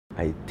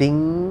I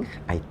think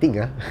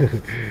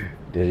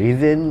the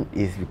reason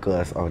is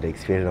because of the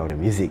experience of the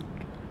music,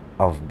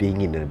 of being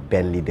in a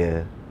band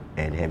leader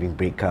and having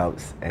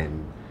breakups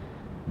and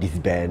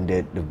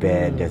disbanded the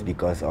band just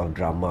because of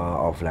drama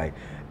of like,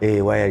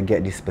 hey, why I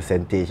get this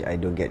percentage, I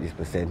don't get this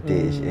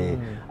percentage. Hey,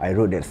 I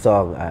wrote that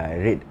song,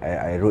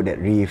 I wrote that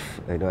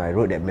riff, you know, I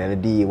wrote that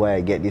melody, why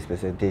I get this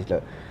percentage.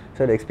 Like,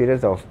 so the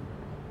experience of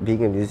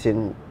being a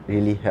musician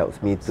really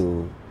helps me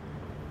to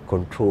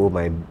control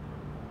my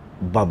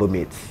barber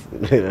mates.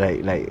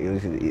 I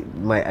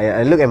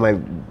look at my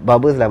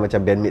barbers lah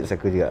macam bandmates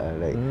aku juga.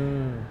 Like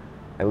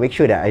I make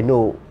sure that I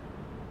know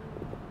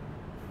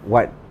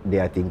what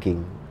they are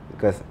thinking,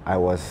 because I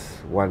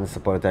was once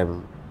upon a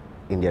time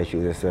in their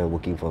shoes as well,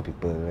 working for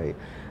people, like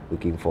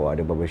working for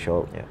other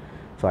barbershop.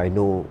 So I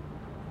know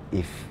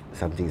if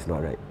something is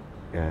not right.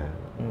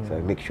 So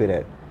I make sure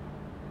that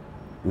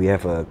we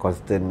have a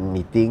constant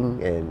meeting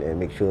and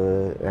make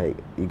sure like,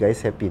 you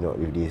guys happy not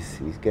with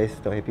this? If you guys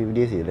not happy with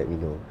this, you let me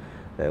know.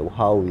 Like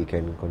how we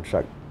can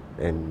construct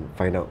and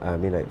find out. I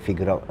mean, like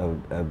figure out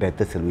a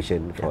better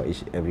solution for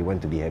everyone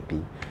to be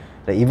happy.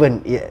 Like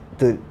even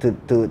to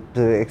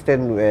the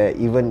extent where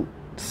even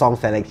song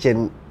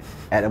selection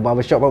at a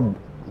barbershop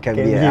can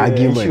be an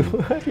argument,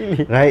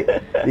 right?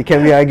 It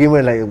can be an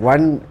argument, like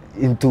one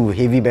into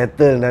heavy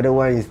metal, another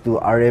one is to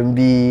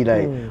R&B.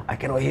 Like I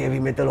cannot hear heavy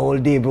metal all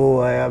day,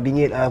 bro. I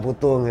bingit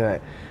potong,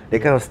 like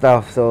that kind of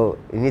stuff. So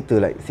you need to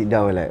like sit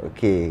down and like,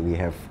 okay, we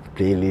have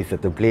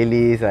certain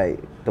playlists. Like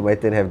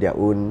Tomatan have their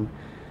own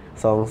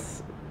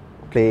songs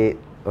played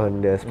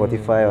on the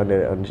Spotify,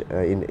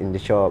 in the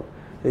shop.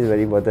 So it's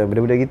very important.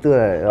 Benda-benda gitu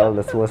lah, all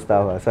the small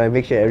stuff. So I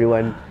make sure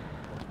everyone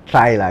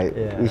try like,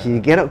 you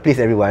cannot please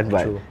everyone,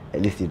 but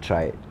at least you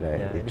try it.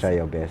 Like you try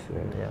your best.